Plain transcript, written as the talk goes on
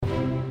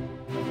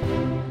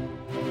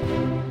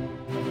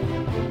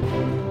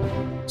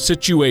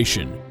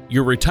Situation: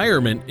 your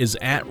retirement is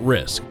at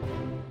risk.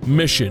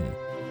 Mission: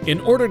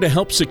 in order to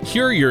help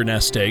secure your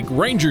nest egg,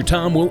 Ranger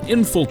Tom will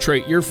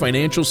infiltrate your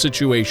financial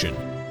situation,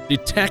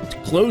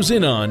 detect, close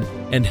in on,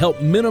 and help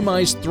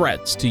minimize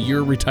threats to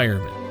your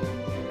retirement.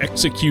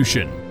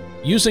 Execution: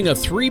 using a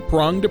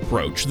three-pronged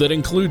approach that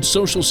includes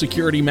Social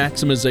Security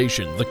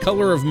maximization, the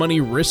color of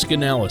money risk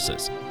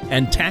analysis,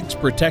 and tax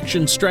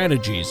protection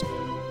strategies,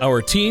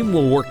 our team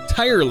will work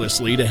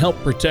tirelessly to help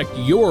protect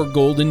your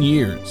golden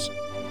years.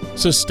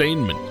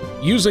 Sustainment: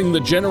 using the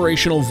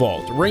Generational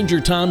Vault,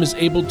 Ranger Tom is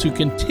able to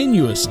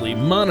continuously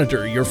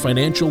monitor your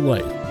financial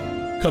life.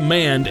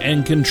 Command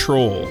and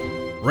control: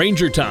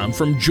 Ranger Tom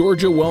from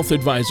Georgia Wealth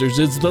Advisors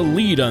is the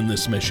lead on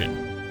this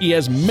mission. He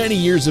has many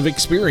years of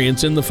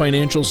experience in the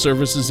financial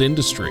services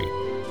industry.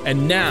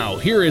 And now,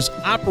 here is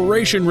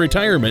Operation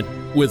Retirement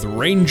with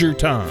Ranger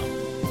Tom.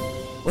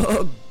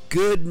 Well,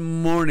 good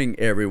morning,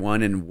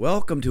 everyone, and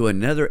welcome to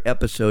another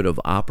episode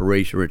of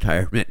Operation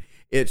Retirement.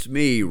 It's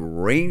me,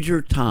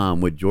 Ranger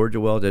Tom, with Georgia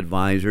Wealth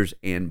Advisors,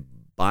 and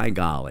by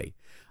golly,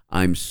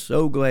 I'm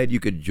so glad you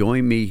could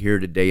join me here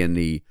today in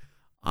the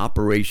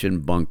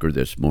Operation Bunker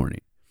this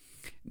morning.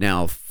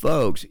 Now,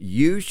 folks,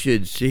 you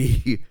should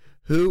see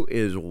who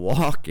is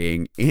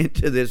walking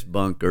into this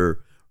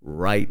bunker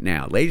right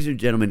now. Ladies and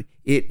gentlemen,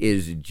 it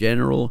is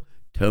General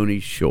Tony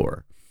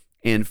Shore.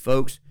 And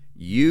folks,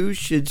 you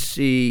should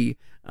see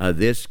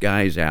this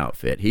guy's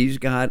outfit. He's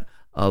got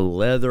a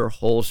leather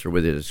holster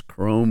with his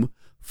chrome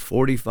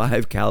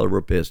 45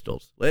 caliber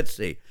pistols. Let's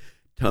see.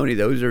 Tony,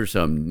 those are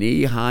some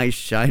knee-high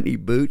shiny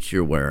boots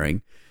you're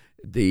wearing.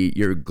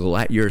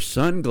 Your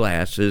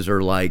sunglasses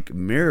are like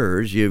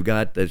mirrors. You've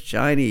got the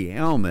shiny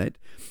helmet,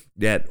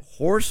 that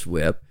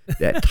horsewhip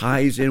that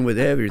ties in with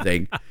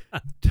everything.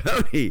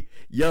 Tony,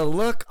 you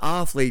look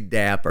awfully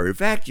dapper. In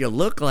fact, you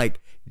look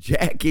like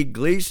Jackie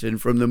Gleason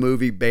from the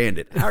movie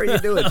Bandit. How are you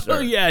doing, sir? Oh,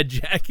 yeah,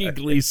 Jackie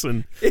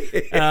Gleason.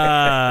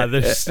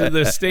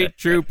 The state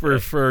trooper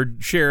for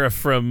sheriff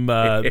from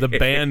the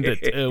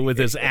Bandit with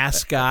his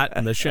ascot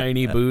and the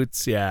shiny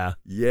boots, yeah.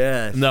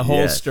 Yes. And the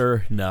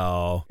holster,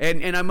 no.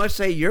 And I must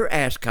say, your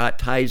ascot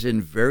ties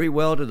in very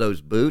well to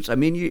those boots. I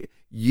mean,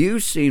 you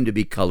seem to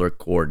be color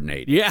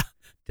coordinated. Yeah.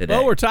 Today.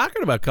 Well, we're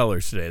talking about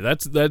colors today.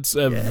 That's yes.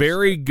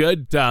 Very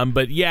good, Tom.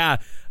 But yeah,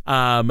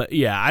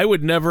 I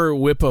would never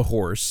whip a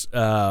horse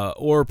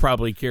or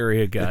probably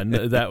carry a gun.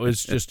 That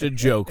was just a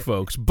joke,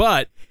 folks.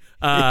 But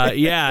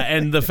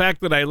and the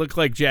fact that I look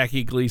like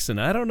Jackie Gleason,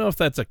 I don't know if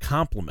that's a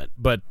compliment,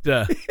 but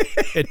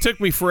it took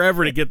me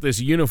forever to get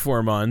this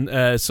uniform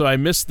on, so I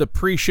missed the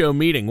pre-show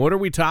meeting. What are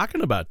we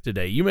talking about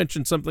today? You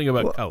mentioned something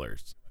about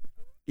colors.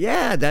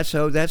 Yeah, that's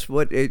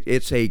what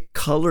it's a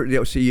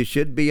color. So you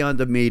should be on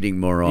the meeting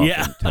more often.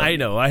 Yeah, Tony. I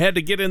know. I had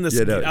to get in this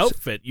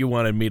outfit you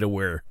wanted me to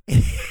wear.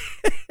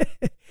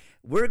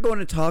 We're going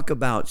to talk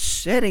about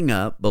setting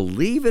up,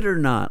 believe it or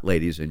not,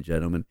 ladies and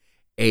gentlemen,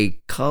 a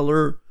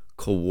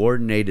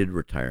color-coordinated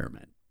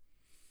retirement.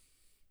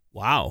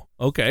 Wow.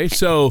 Okay.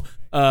 So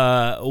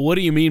what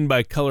do you mean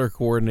by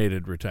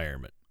color-coordinated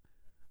retirement?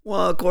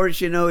 Well, of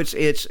course,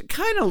 it's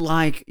kind of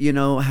like,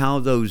 how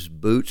those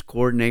boots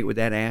coordinate with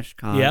that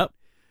ascot. Yep.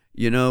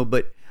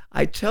 But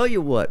I tell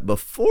you what,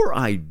 before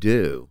I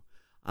do,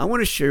 I want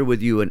to share with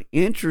you an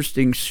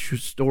interesting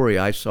story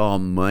I saw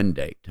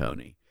Monday,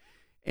 Tony.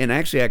 And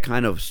actually, I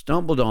kind of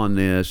stumbled on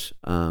this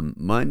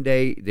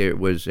Monday. There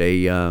was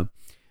Facebook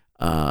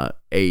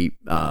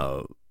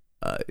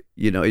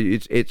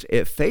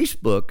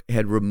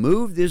had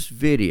removed this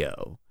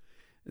video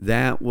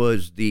that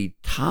was the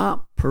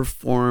top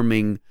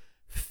performing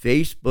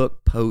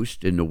Facebook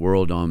post in the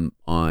world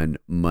on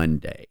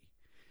Monday.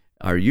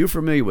 Are you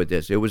familiar with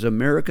this? It was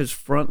America's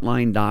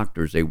Frontline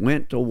Doctors. They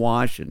went to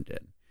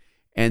Washington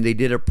and they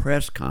did a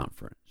press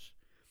conference.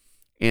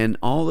 And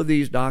all of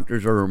these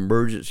doctors are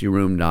emergency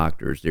room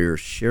doctors. They're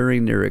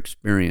sharing their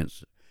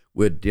experience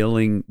with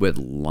dealing with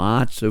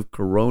lots of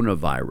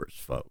coronavirus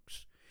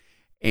folks,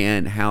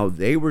 and how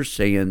they were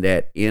saying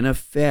that, in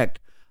effect,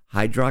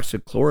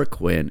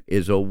 hydroxychloroquine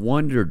is a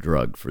wonder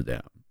drug for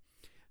them,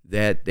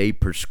 that they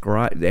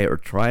are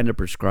trying to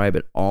prescribe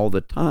it all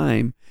the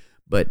time,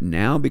 but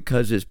now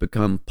because it's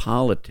become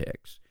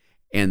politics,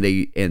 and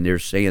they're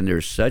saying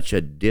there's such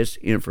a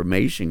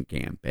disinformation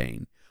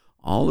campaign,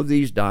 all of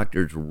these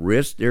doctors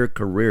risk their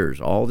careers.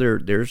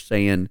 They're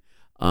saying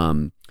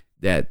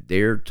that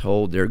they're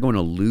told they're going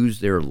to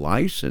lose their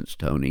license,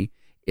 Tony,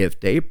 if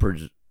they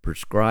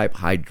prescribe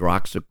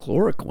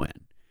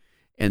hydroxychloroquine.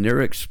 And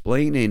they're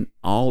explaining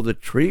all the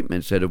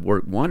treatments that have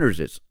worked wonders.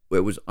 It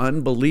was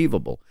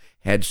unbelievable.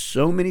 Had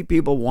so many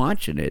people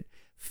watching it,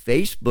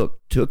 Facebook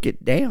took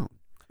it down.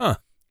 Huh.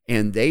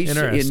 And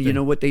you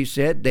know what they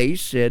said? They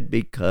said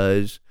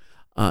because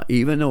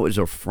even though it was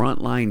a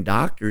frontline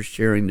doctor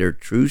sharing their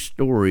true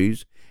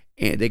stories,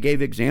 and they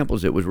gave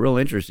examples, it was real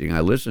interesting.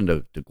 I listened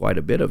to quite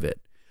a bit of it.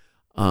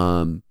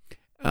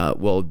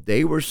 Well,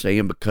 they were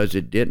saying because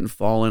it didn't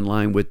fall in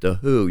line with the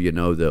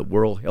WHO, the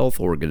World Health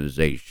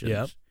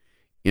Organization's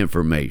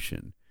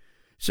information.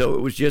 So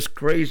it was just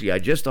crazy. I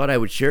just thought I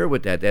would share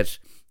with that.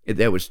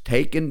 that was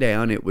taken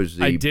down. It was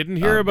the I didn't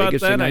hear about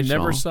biggest that. thing I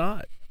never saw. saw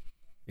it.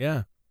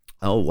 Yeah.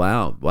 Oh,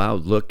 wow.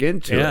 Look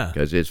into it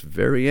because it's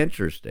very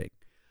interesting.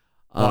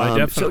 Well, I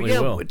definitely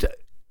will.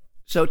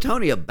 So,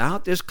 Tony,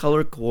 about this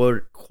color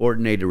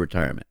coordinated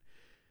retirement,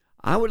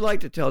 I would like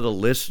to tell the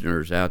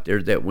listeners out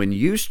there that when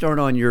you start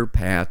on your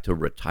path to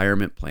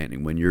retirement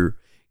planning, when you're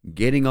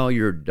getting all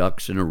your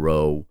ducks in a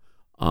row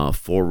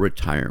for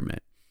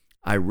retirement,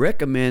 I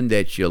recommend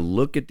that you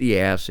look at the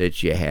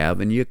assets you have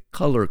and you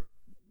color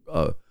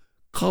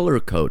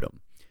code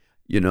them.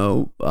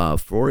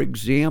 For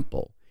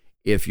example,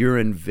 if you're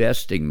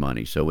investing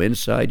money, so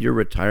inside your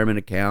retirement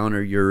account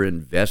or your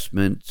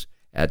investments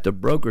at the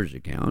broker's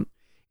account,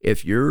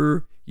 if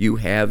you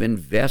have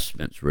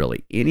investments,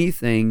 really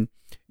anything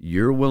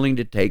you're willing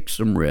to take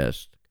some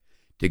risk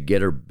to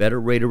get a better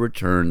rate of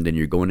return than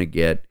you're going to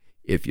get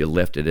if you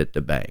left it at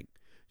the bank.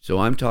 So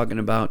I'm talking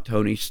about,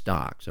 Tony,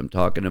 stocks. I'm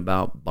talking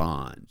about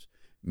bonds,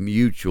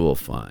 mutual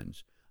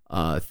funds,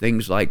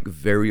 things like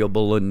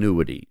variable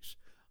annuities,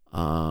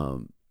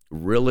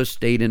 real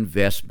estate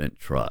investment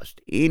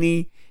trust.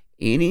 Any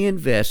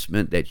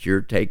investment that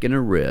you're taking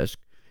a risk,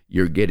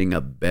 you're getting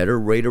a better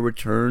rate of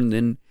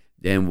return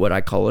than what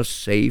I call a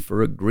safe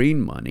or a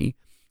green money.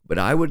 But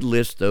I would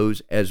list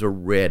those as a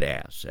red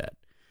asset.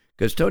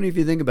 Because, Tony, if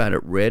you think about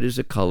it, red is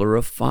a color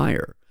of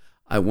fire.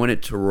 I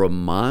wanted to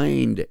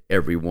remind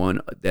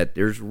everyone that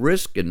there's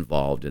risk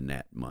involved in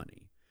that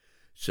money.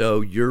 So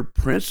your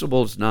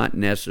principal is not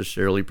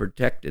necessarily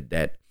protected.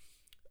 That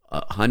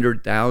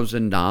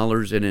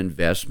 $100,000 in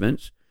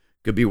investments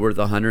could be worth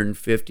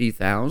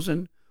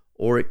 $150,000,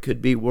 or it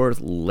could be worth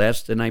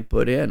less than I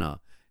put in.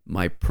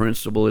 My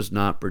principal is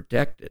not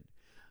protected.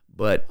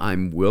 But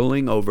I'm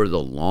willing over the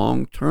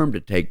long term to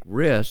take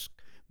risk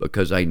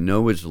because I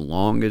know as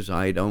long as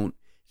I don't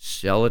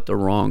sell at the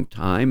wrong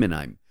time and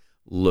I'm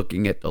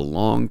looking at the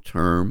long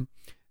term,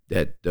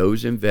 that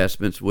those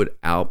investments would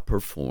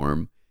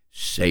outperform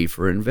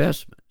safer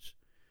investments.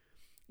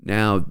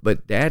 Now,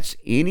 but that's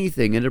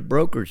anything in a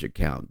brokerage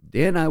account.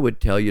 Then I would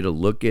tell you to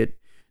look at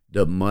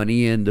the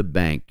money in the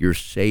bank, your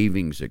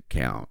savings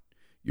account,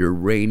 your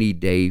rainy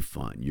day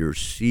fund, your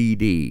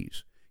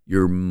CDs,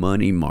 your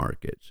money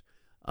markets,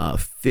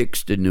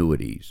 fixed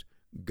annuities,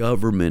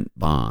 government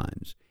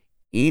bonds,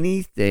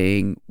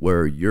 anything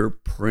where your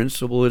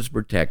principal is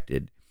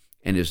protected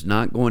and is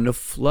not going to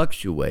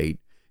fluctuate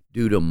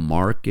due to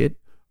market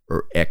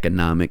or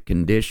economic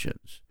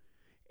conditions.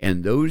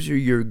 And those are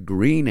your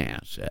green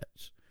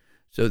assets.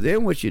 So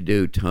then what you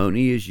do,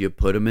 Tony, is you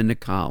put them in the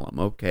column.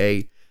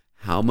 Okay,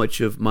 how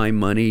much of my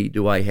money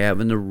do I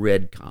have in the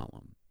red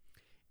column?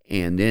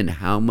 And then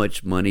how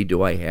much money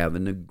do I have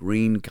in the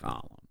green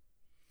column?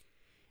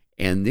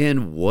 And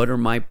then what are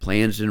my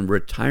plans in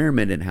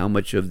retirement and how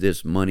much of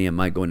this money am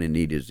I going to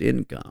need as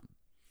income?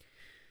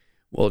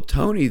 Well,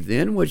 Tony,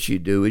 then what you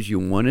do is you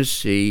want to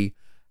see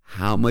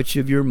how much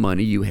of your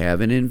money you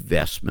have in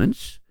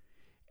investments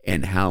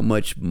and how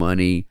much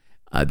money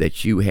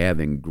that you have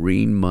in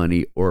green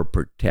money or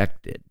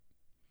protected.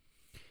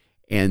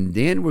 And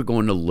then we're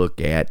going to look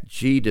at,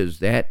 does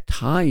that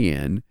tie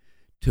in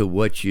to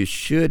what you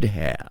should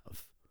have?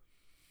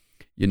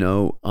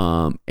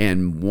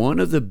 And one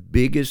of the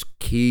biggest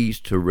keys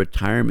to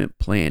retirement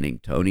planning,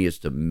 Tony, is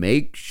to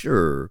make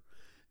sure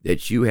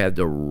that you have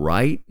the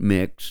right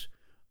mix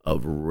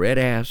of red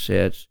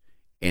assets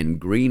and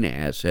green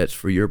assets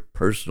for your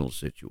personal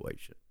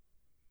situation.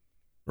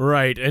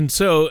 Right. And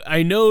so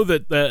I know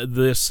that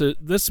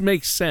this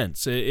makes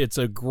sense. It's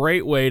a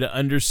great way to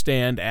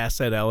understand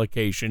asset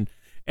allocation.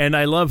 And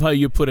I love how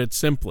you put it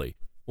simply,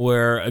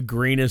 where a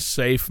green is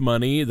safe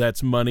money.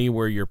 That's money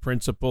where your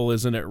principal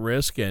isn't at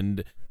risk.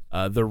 And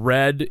the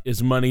red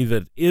is money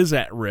that is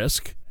at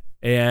risk.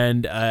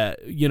 And,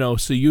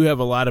 so you have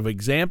a lot of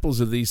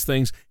examples of these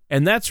things.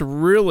 And that's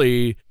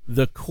really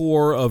the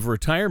core of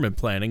retirement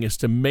planning, is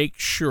to make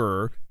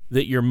sure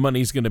that your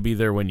money's going to be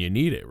there when you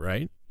need it,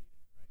 right?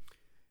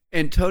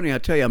 And Tony, I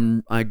tell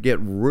you, I get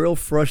real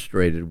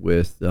frustrated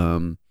with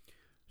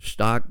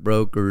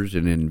stockbrokers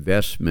and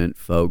investment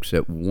folks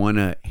that want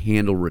to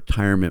handle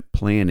retirement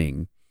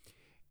planning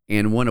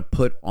and want to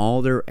put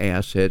all their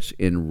assets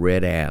in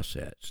red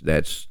assets.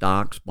 That's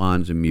stocks,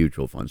 bonds, and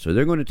mutual funds. So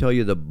they're going to tell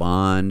you the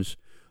bonds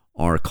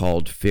are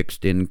called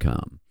fixed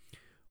income.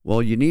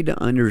 Well, you need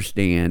to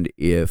understand,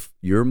 if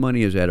your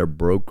money is at a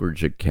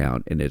brokerage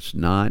account and it's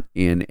not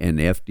in an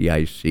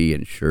FDIC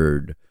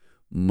insured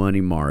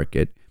money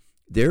market,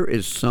 there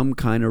is some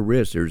kind of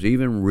risk. There's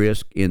even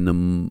risk in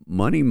the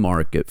money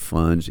market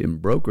funds in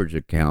brokerage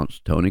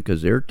accounts, Tony,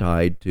 because they're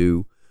tied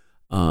to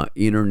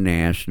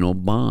international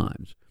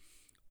bonds.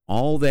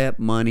 All that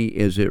money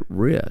is at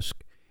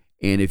risk.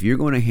 And if you're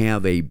going to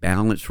have a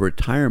balanced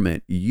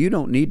retirement, you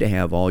don't need to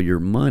have all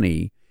your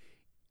money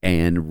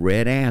and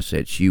red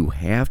assets. You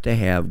have to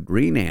have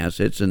green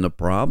assets. And the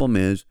problem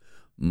is,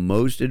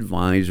 most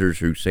advisors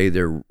who say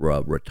they're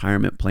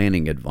retirement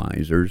planning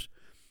advisors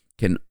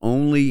can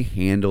only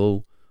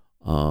handle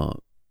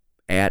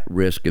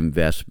at-risk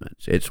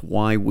investments. It's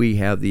why we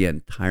have the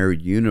entire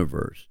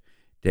universe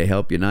to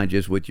help you not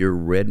just with your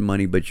red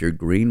money, but your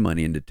green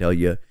money, and to tell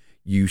you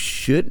you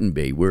shouldn't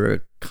be. We're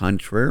a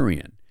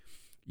contrarian.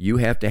 You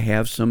have to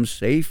have some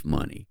safe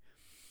money.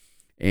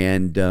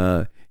 And,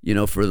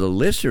 for the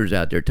listeners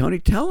out there, Tony,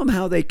 tell them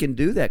how they can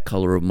do that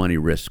Color of Money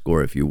risk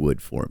score, if you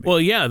would, for me.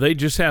 Well, yeah, they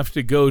just have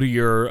to go to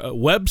your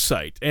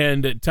website.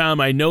 And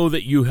Tom, I know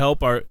that you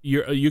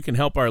can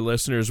help our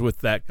listeners with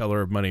that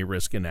Color of Money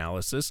risk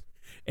analysis.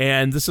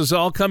 And this is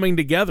all coming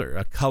together,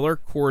 a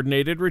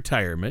color-coordinated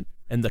retirement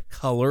and the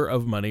Color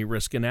of Money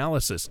risk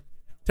analysis.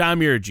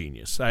 Tom, you're a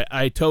genius.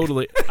 I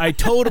totally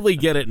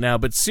get it now.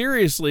 But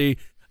seriously,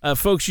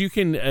 folks, you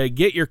can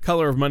get your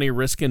Color of Money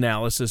risk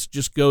analysis.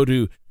 Just go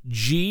to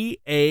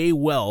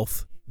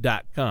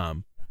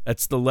gawealth.com.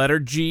 That's the letter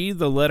G,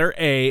 the letter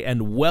A,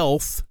 and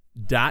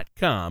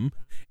wealth.com.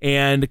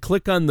 And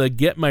click on the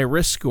Get My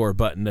Risk Score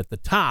button at the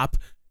top,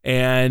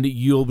 and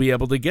you'll be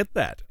able to get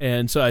that.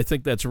 And so I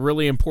think that's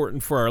really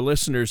important for our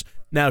listeners.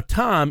 Now,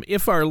 Tom,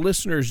 if our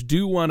listeners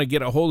do want to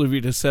get a hold of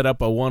you to set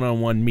up a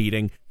one-on-one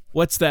meeting,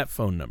 what's that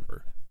phone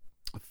number?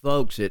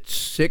 Folks, it's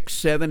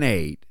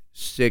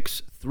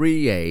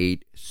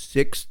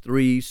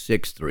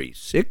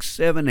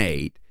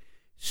 678-638-6363.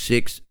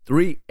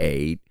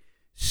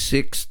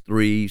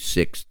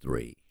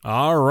 638-6363.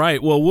 All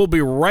right. Well, we'll be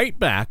right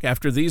back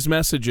after these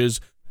messages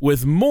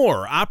with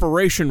more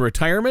Operation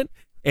Retirement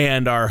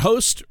and our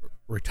host,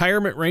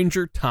 Retirement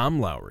Ranger Tom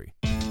Lowry.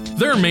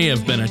 There may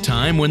have been a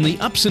time when the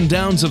ups and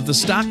downs of the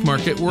stock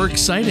market were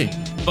exciting.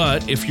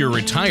 But if you're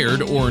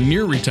retired or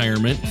near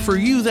retirement, for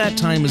you that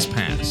time is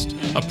past.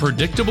 A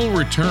predictable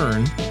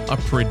return, a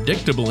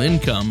predictable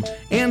income,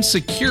 and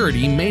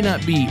security may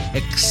not be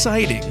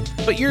exciting,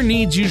 but your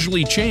needs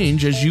usually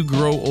change as you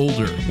grow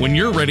older. When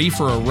you're ready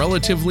for a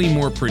relatively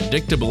more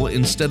predictable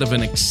instead of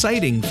an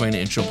exciting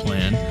financial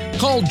plan,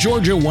 call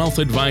Georgia Wealth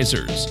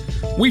Advisors.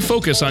 We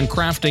focus on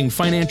crafting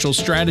financial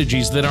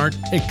strategies that aren't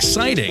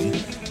exciting,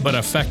 but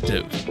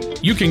effective.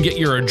 You can get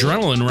your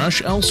adrenaline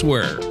rush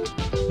elsewhere.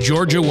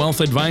 Georgia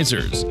Wealth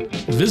Advisors.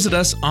 Visit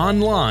us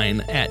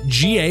online at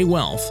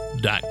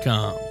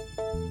gawealth.com.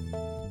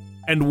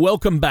 And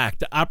welcome back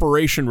to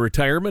Operation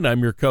Retirement.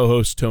 I'm your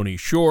co-host, Tony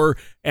Shore,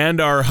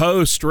 and our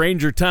host,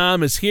 Ranger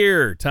Tom, is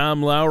here,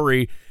 Tom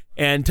Lowry.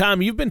 And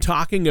Tom, you've been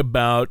talking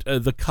about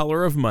the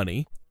color of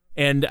money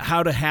and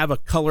how to have a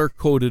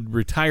color-coded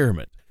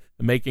retirement,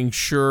 making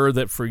sure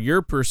that for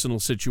your personal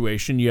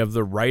situation, you have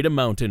the right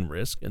amount in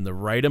risk and the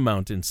right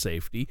amount in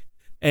safety.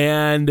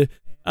 And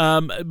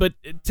but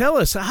tell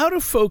us, how do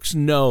folks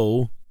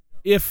know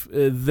if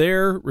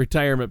their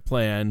retirement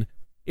plan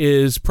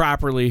is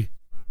properly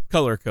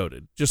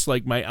color-coded, just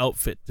like my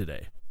outfit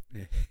today?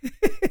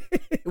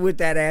 With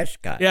that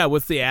ascot. Yeah,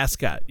 with the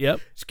ascot. Yep.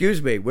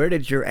 Excuse me, where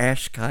did your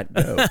ascot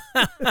go?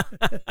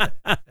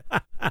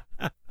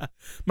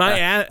 My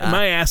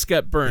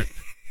ascot burnt.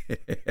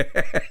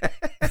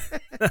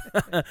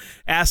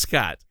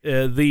 Ascot,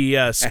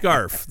 the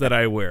scarf that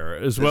I wear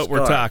is what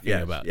we're talking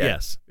about.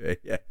 Yes.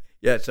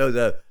 Yeah, so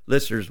the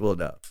listeners will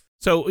know.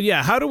 So,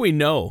 yeah, how do we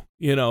know,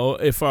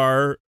 if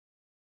our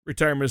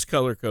retirement is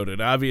color-coded?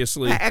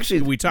 Obviously,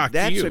 actually, we talked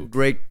to you.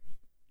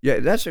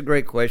 That's a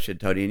great question,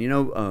 Tony.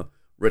 And,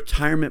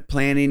 retirement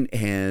planning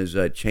has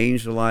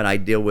changed a lot. I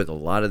deal with a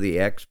lot of the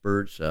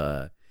experts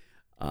with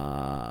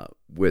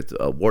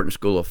Wharton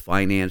School of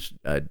Finance,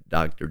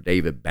 Dr.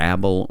 David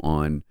Babel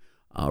on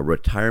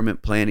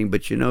retirement planning.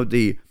 But,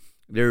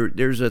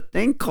 there's a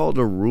thing called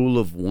a rule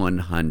of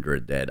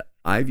 100 that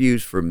I've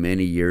used for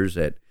many years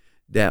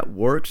that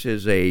works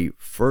as a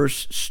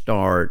first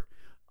start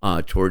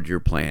towards your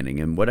planning.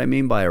 And what I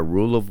mean by a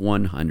rule of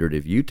 100,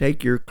 if you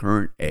take your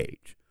current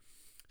age,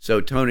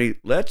 so Tony,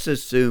 let's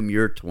assume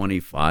you're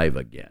 25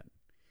 again,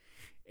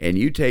 and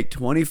you take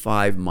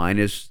 25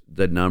 minus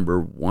the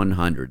number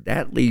 100,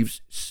 that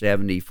leaves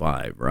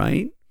 75,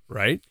 right?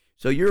 Right.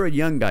 So you're a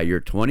young guy, you're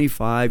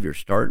 25, you're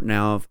starting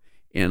out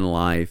in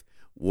life.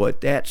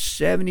 What that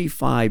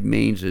 75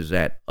 means is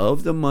that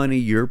of the money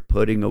you're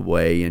putting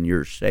away in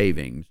your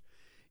savings,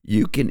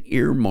 you can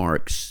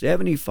earmark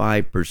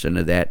 75%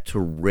 of that to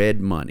red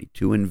money,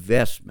 to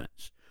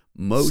investments.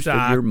 Most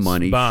stocks, of your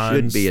money bonds,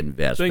 should be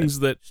investments. Things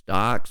that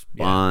stocks,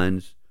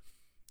 bonds,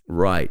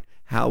 right.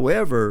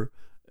 However,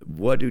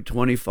 what do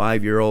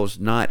 25-year-olds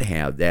not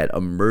have? That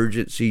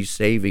emergency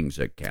savings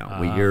account.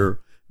 We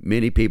hear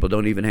many people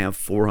don't even have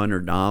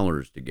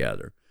 $400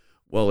 together.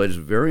 Well, it's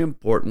very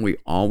important we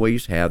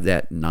always have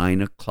that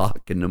 9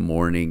 o'clock in the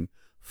morning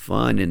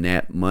fund and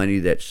that money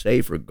that's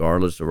safe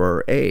regardless of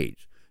our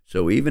age.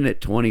 So even at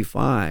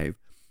 25,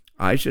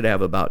 I should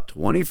have about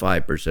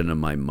 25% of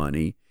my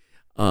money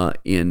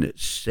in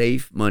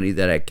safe money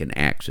that I can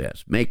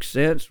access. Makes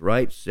sense,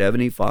 right?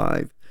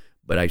 75,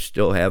 but I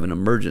still have an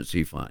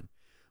emergency fund.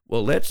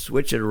 Well, let's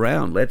switch it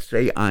around. Let's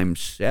say I'm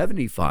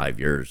 75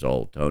 years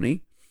old,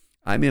 Tony.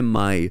 I'm in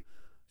my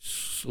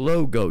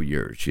slow go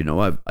years. We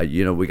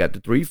got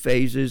the 3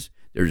 phases.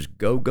 There's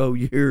go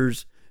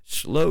years,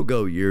 slow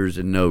go years,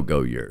 and no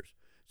go years.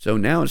 So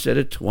now instead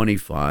of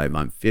 25,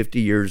 I'm 50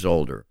 years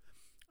older.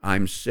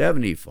 I'm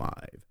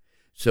 75.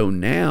 So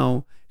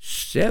now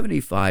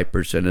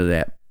 75% of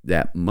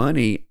that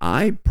money,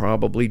 I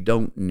probably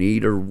don't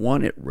need or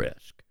want at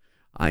risk.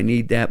 I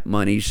need that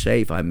money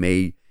safe. I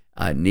may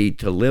need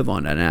to live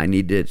on it, and I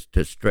need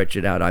to stretch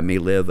it out. I may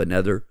live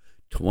another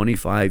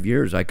 25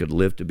 years. I could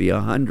live to be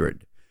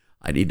 100.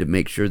 I need to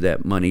make sure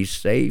that money's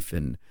safe,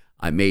 and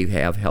I may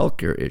have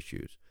healthcare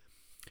issues.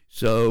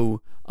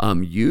 So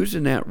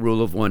using that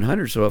rule of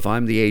 100. So if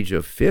I'm the age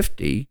of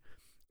 50,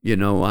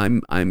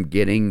 I'm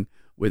getting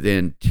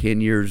within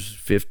 10 years,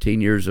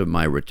 15 years of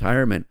my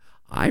retirement,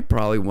 I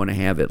probably want to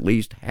have at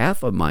least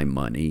half of my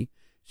money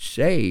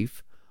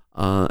safe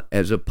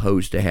as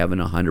opposed to having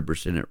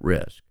 100% at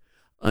risk.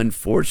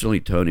 Unfortunately,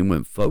 Tony,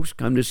 when folks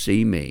come to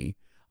see me,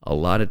 a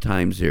lot of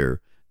times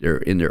they're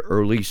in their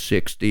early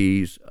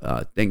 60s,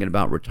 thinking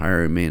about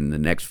retirement in the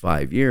next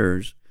 5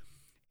 years,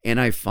 and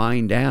I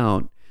find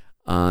out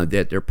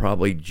that they're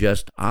probably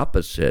just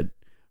opposite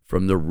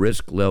from the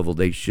risk level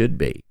they should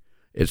be.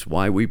 It's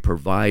why we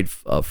provide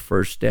a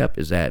first step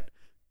is that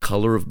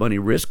color of money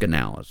risk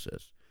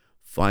analysis.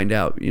 Find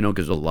out,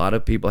 because a lot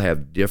of people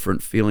have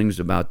different feelings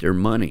about their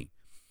money.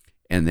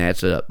 And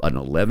that's an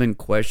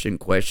 11-question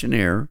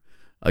questionnaire.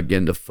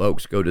 Again, the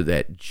folks go to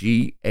that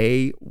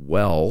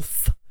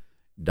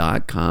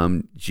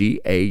GAWealth.com,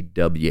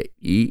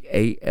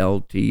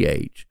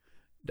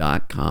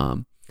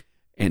 GAWEALTH.com,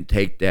 and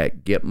take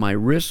that Get My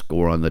Risk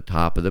Score on the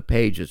top of the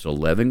page. It's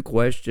 11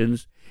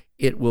 questions.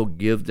 It will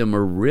give them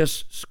a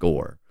risk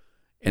score.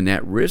 And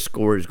that risk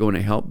score is going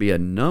to help be a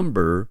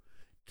number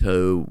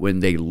to when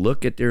they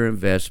look at their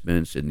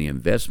investments and the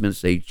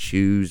investments they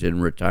choose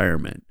in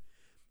retirement.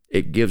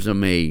 It gives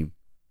them a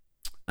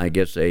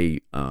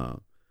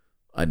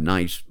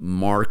nice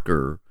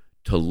marker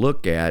to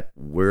look at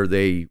where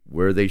they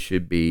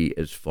should be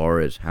as far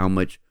as how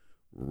much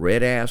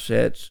red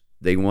assets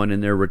they want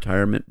in their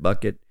retirement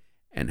bucket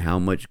and how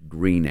much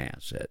green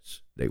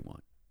assets they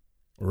want.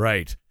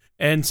 Right.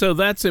 And so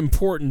that's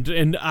important.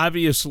 And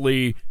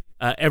obviously,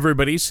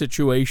 everybody's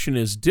situation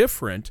is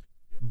different,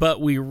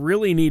 but we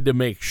really need to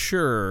make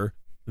sure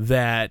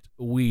that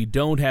we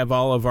don't have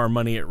all of our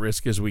money at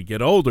risk as we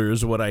get older,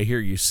 is what I hear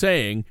you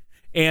saying.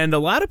 And a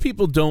lot of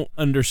people don't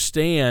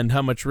understand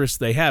how much risk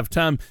they have.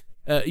 Tom,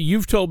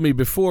 you've told me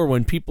before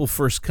when people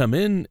first come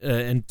in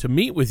and to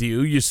meet with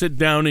you, you sit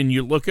down and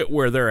you look at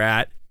where they're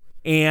at,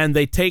 and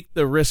they take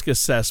the risk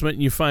assessment,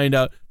 and you find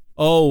out,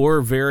 oh,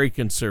 we're very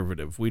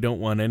conservative. We don't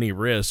want any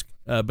risk.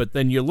 But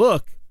then you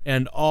look,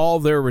 and all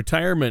their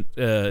retirement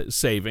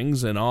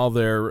savings and all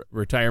their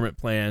retirement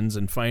plans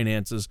and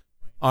finances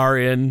are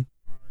in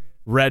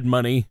red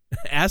money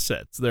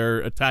assets.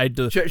 They're tied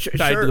to to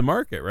the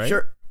market, right?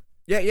 Sure.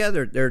 Yeah.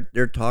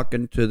 They're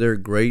talking to their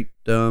great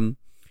person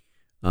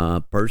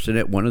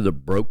at one of the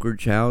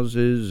brokerage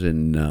houses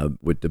and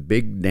with the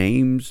big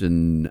names,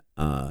 and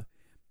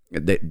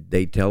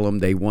they tell them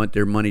they want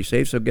their money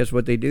safe. So guess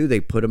what they do?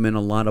 They put them in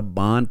a lot of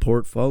bond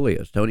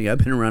portfolios. Tony, I've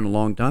been around a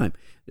long time.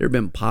 There have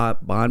been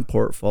bond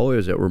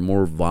portfolios that were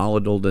more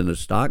volatile than the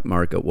stock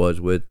market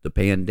was with the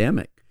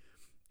pandemic.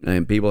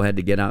 And people had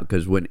to get out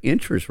because when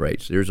interest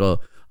rates, there's a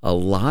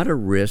lot of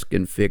risk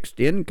in fixed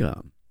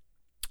income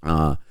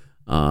bonds.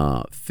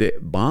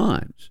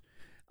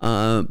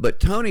 But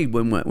Tony,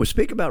 when we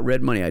speak about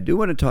red money, I do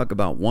want to talk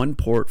about one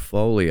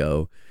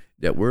portfolio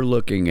that we're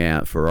looking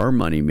at for our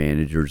money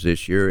managers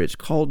this year. It's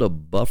called a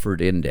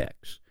buffered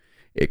index.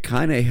 It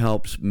kind of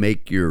helps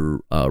make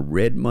your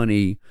red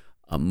money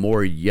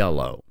more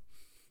yellow.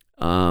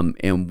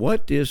 And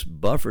what this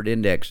buffered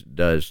index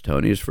does,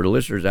 Tony, is for the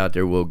listeners out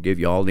there, we'll give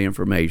you all the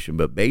information,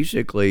 but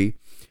basically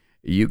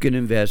you can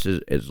invest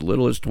as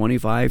little as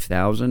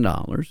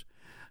 $25,000.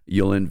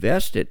 You'll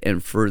invest it,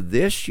 and for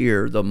this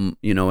year,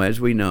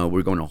 as we know,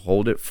 we're going to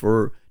hold it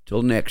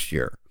till next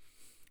year.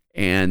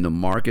 And the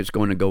market's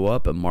going to go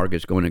up and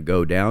market's going to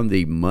go down.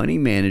 The money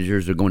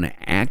managers are going to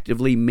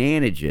actively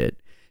manage it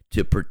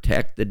to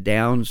protect the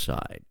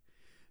downside.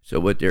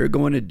 So what they're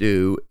going to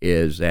do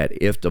is that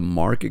if the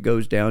market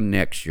goes down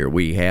next year,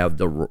 we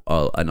have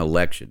an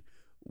election.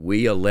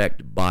 We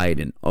elect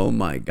Biden. Oh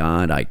my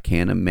God, I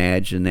can't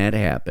imagine that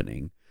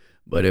happening.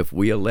 But if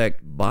we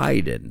elect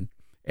Biden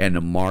and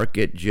the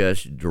market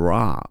just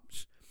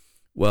drops,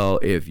 well,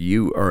 if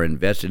you are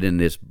invested in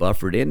this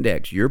buffered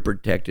index, you're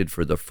protected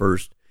for the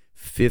first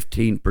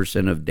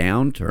 15% of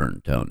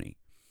downturn, Tony.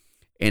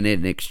 And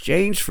in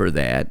exchange for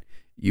that,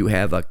 you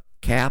have a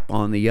cap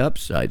on the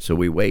upside. So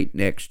we wait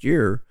next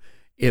year.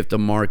 If the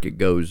market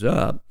goes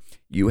up,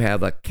 you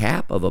have a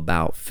cap of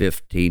about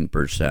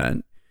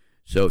 15%.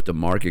 So if the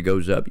market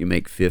goes up, you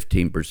make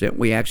 15%.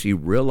 We actually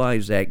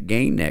realize that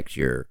gain next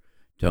year,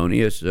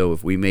 Tony. So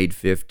if we made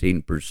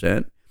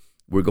 15%,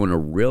 we're going to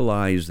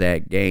realize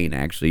that gain,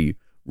 actually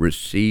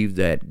receive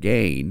that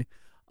gain.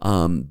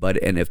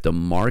 And if the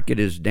market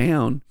is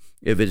down,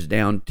 if it's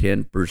down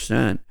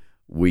 10%,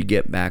 we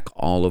get back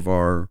all of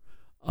our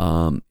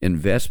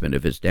investment.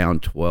 If it's down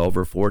 12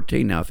 or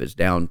 14, now if it's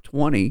down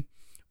 20,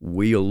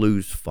 we'll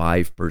lose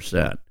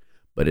 5%.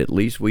 But at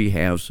least we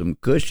have some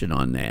cushion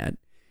on that.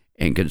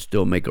 and can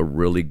still make a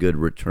really good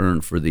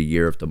return for the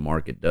year if the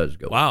market does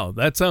go up. Wow,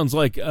 that sounds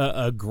like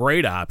a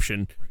great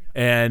option.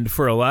 And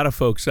for a lot of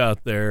folks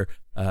out there,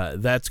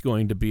 that's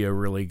going to be a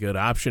really good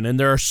option. And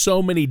there are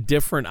so many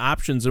different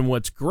options. And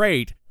what's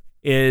great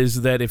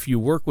is that if you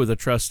work with a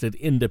trusted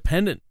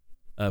independent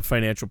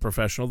financial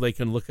professional, they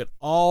can look at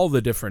all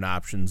the different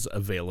options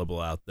available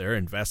out there,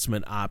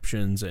 investment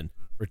options and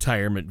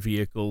retirement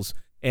vehicles,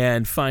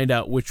 and find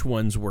out which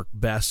ones work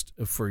best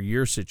for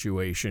your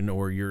situation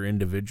or your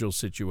individual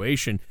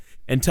situation.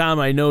 And Tom,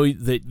 I know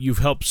that you've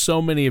helped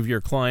so many of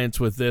your clients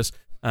with this,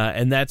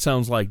 and that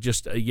sounds like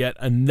just yet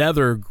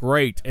another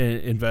great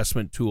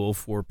investment tool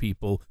for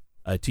people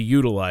to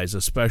utilize,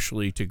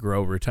 especially to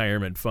grow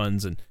retirement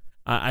funds. And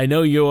I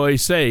know you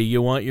always say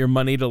you want your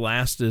money to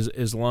last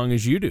as long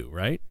as you do,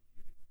 right?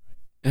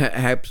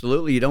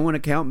 Absolutely. You don't want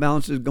account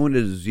balances going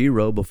to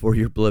zero before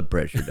your blood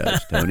pressure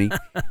does, Tony.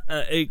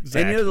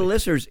 Exactly. And the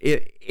listeners,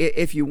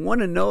 if you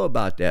want to know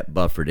about that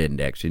buffered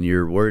index and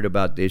you're worried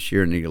about this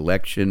year in the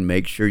election,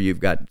 make sure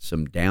you've got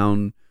some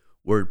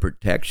downward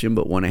protection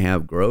but want to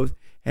have growth.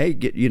 Hey,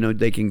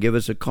 they can give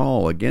us a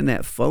call. Again,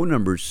 that phone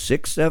number is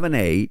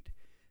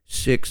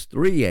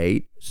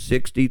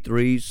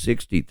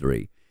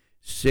 678-638-6363.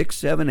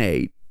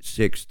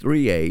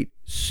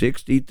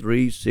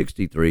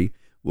 678-638-6363.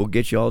 We'll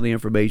get you all the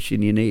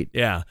information you need.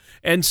 Yeah.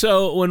 And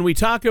so when we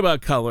talk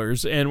about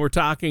colors and we're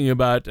talking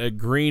about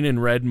green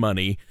and red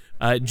money,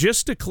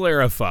 just to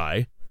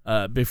clarify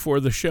before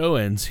the show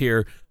ends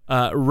here,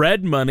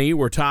 red money,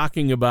 we're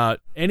talking about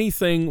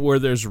anything where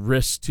there's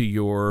risk to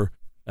your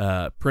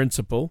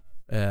principal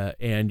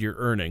and your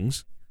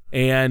earnings.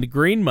 And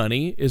green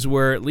money is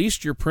where at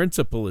least your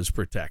principal is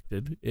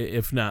protected,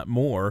 if not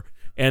more.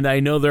 And I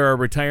know there are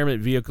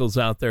retirement vehicles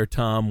out there,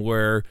 Tom,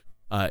 where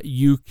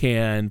you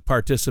can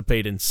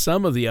participate in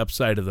some of the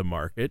upside of the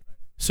market,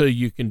 so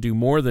you can do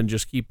more than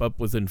just keep up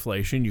with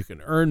inflation. You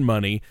can earn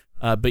money,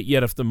 but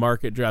yet if the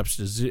market drops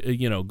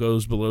to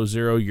goes below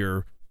zero,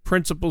 your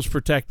principal's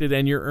protected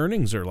and your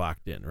earnings are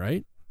locked in,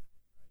 right?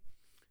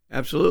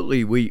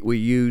 Absolutely. We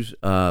use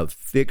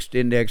fixed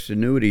index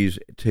annuities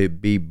to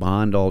be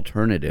bond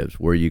alternatives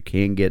where you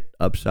can get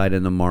upside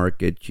in the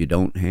market. You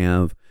don't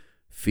have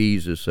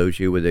fees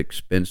associated with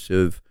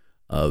expensive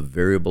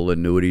variable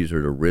annuities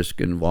or the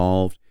risk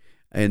involved,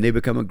 and they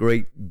become a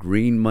great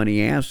green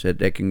money asset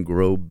that can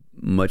grow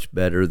much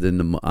better than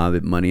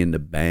the money in the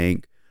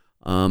bank.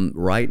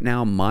 Right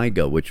now,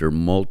 MYGA, which are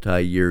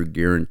multi-year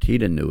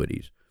guaranteed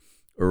annuities,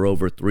 are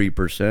over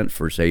 3%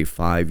 for, say,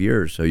 5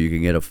 years. So you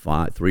can get a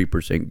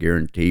 3%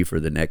 guarantee for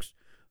the next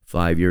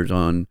 5 years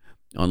on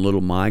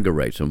little MYGA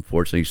rates.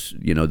 Unfortunately,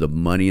 the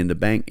money in the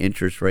bank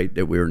interest rate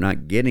that we're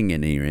not getting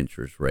any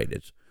interest rate.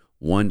 It's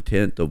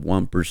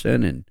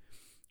 0.1% in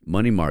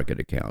money market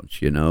accounts.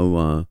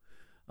 The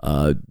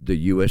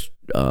U.S.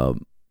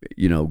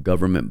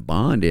 Government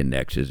bond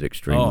index is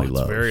extremely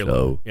low. Oh, it's very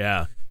low.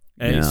 Yeah.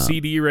 And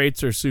CD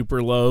rates are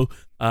super low.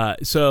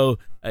 So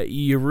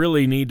you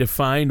really need to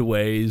find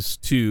ways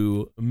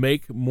to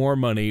make more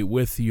money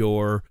with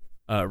your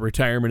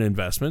retirement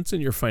investments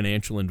and your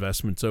financial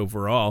investments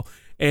overall.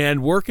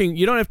 And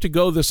you don't have to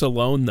go this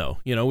alone, though.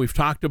 We've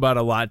talked about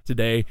a lot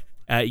today.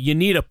 You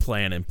need a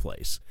plan in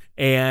place.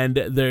 And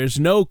there's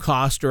no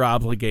cost or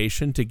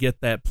obligation to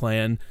get that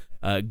plan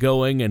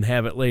going and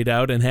have it laid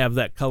out and have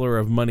that color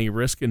of money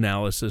risk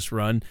analysis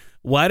run.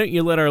 Why don't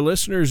you let our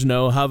listeners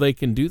know how they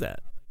can do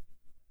that?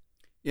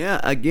 Yeah,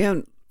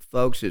 again,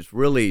 folks, it's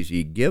real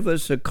easy. Give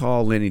us a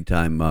call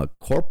anytime.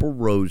 Corporal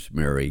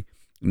Rosemary,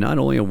 not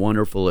only a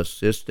wonderful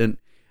assistant,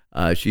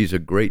 she's a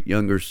great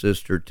younger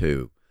sister,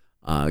 too.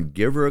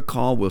 Give her a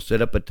call. We'll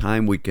set up a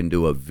time we can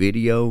do a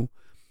video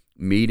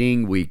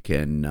meeting. We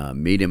can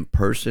meet in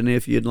person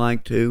if you'd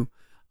like to.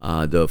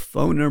 The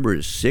phone number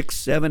is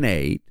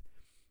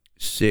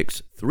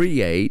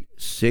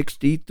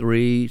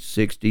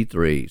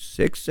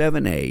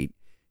 678-638-6363,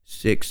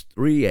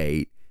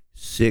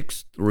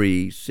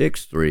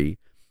 678-638-6363,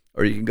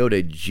 or you can go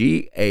to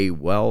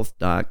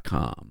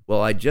gawealth.com.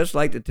 Well, I'd just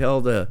like to tell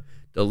the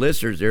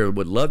listeners there,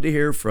 would love to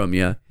hear from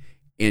you.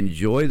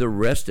 Enjoy the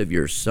rest of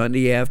your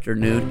Sunday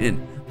afternoon,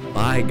 and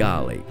by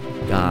golly,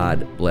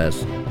 God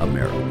bless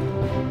America.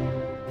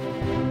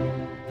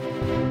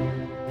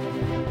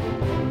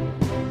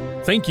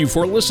 Thank you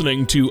for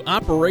listening to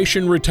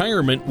Operation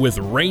Retirement with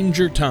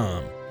Ranger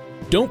Tom.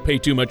 Don't pay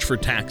too much for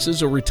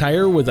taxes or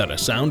retire without a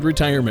sound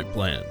retirement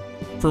plan.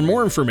 For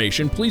more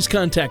information, please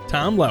contact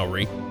Tom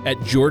Lowry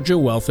at Georgia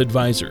Wealth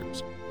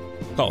Advisors.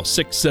 Call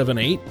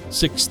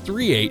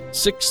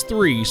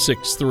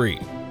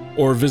 678-638-6363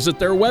 or visit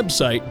their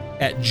website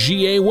at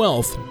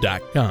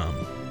gawealth.com.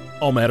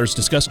 All matters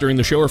discussed during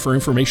the show are for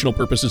informational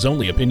purposes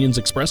only. Opinions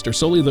expressed are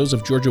solely those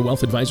of Georgia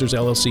Wealth Advisors,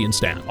 LLC and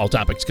staff. All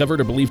topics covered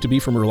are believed to be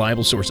from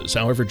reliable sources.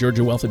 However,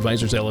 Georgia Wealth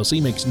Advisors,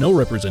 LLC makes no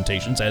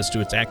representations as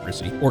to its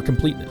accuracy or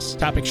completeness.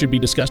 Topics should be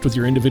discussed with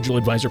your individual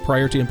advisor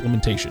prior to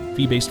implementation.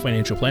 Fee-based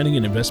financial planning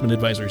and investment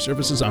advisory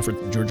services offered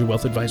through Georgia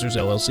Wealth Advisors,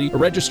 LLC, a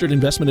registered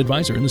investment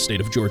advisor in the state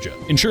of Georgia.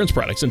 Insurance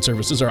products and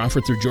services are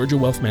offered through Georgia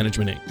Wealth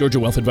Management, Inc. Georgia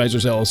Wealth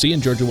Advisors, LLC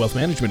and Georgia Wealth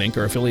Management, Inc.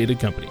 are affiliated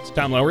companies.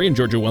 Tom Lowry and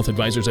Georgia Wealth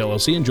Advisors,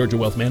 LLC and Georgia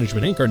Wealth Management,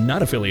 Inc. are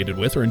not affiliated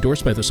with or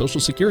endorsed by the Social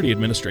Security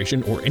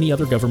Administration or any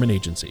other government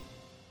agency.